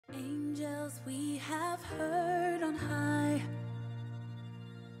angels we have heard on high,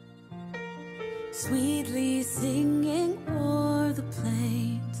 sweetly singing o'er the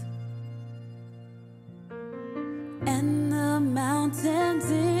plains, and the mountains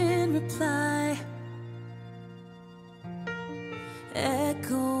in reply,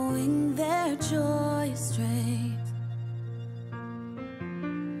 echoing their joyous strains.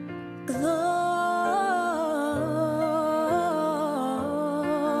 Gloria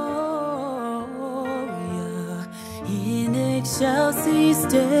in excelsis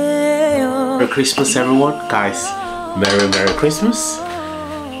Deo. Merry Christmas, everyone. Guys, Merry Christmas.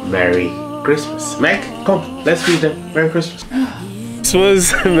 Merry Christmas. Meg, come, let's read the Merry Christmas.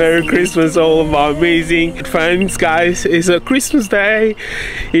 Merry Christmas, all of our amazing friends, guys. It's a Christmas day.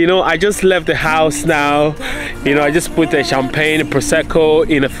 You know, I just left the house now. You know, I just put the champagne, prosecco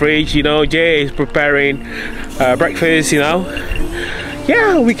in the fridge. You know, Jay is preparing breakfast. You know,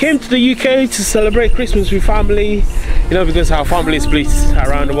 yeah, we came to the UK to celebrate Christmas with family. You know, because our family is split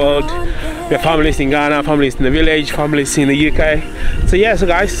around the world. We have families in Ghana, families in the village, families in the UK. So yeah, so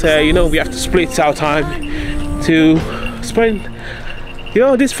guys, you know, we have to split our time to spend, you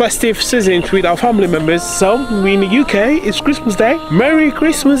know, this festive season with our family members. So we in the UK, it's Christmas Day. Merry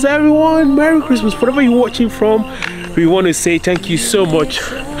Christmas, everyone. Merry Christmas. Wherever you're watching from, we want to say thank you so much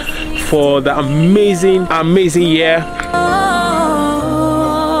for the amazing year.